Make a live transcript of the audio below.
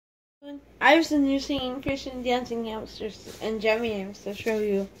I have some new singing, Christian dancing hamsters and Gemmy names to show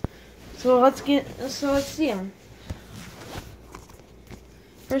you. So let's see them.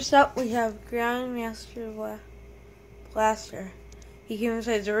 First up, we have Grandmaster Blaster. He came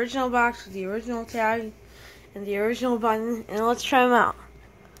inside the original box with the original tag and the original button, and let's try him out.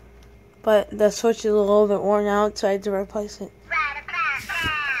 But the switch is a little bit worn out, so I had to replace it.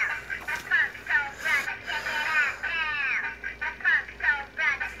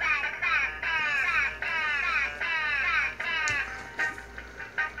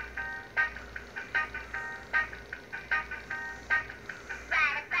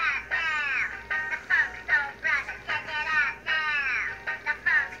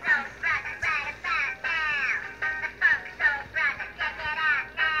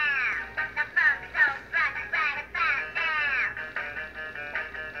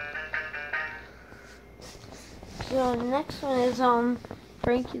 So the next one is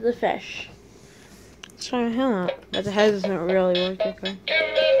Frankie the Fish. Let's try him out, but the head doesn't really work good for him.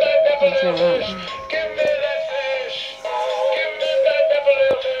 Let's try him out.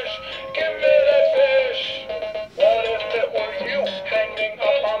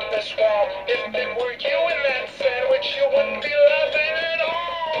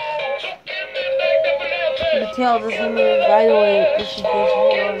 The tail doesn't move, by the way, this is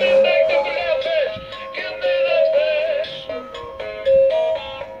basically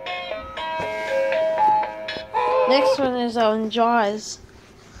Next one is Jaws.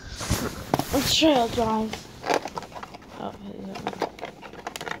 Let's try out Jaws. Oh,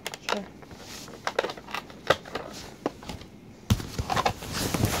 sure.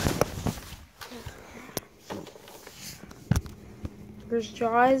 Here's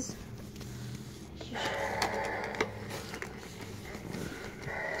Jaws.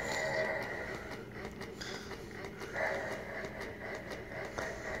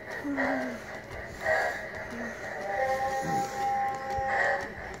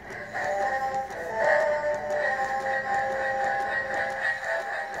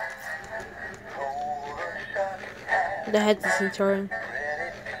 The head doesn't turn.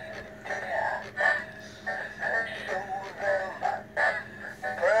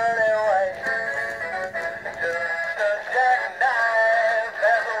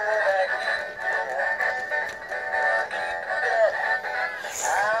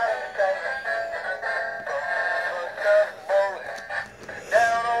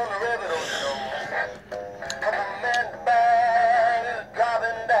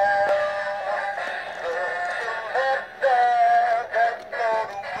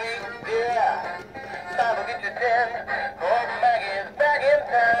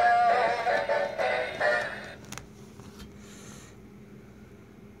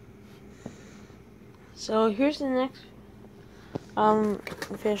 So here's the next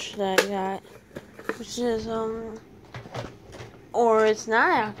fish that I got, which is or it's not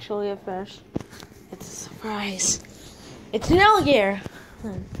actually a fish. It's a surprise. It's an alligator.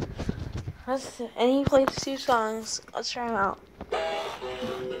 And he plays 2 songs. Let's try him out. The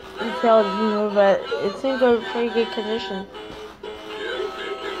tail doesn't move, but it's in pretty good condition.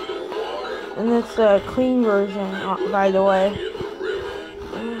 And it's a clean version, by the way.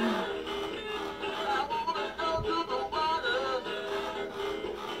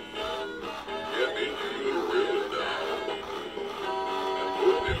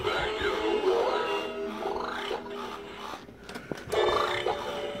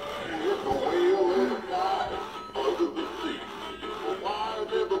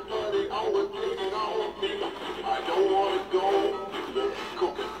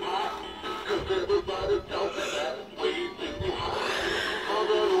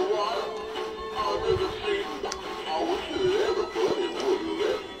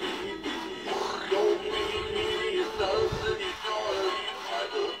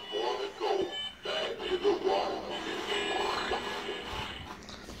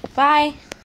 Bye.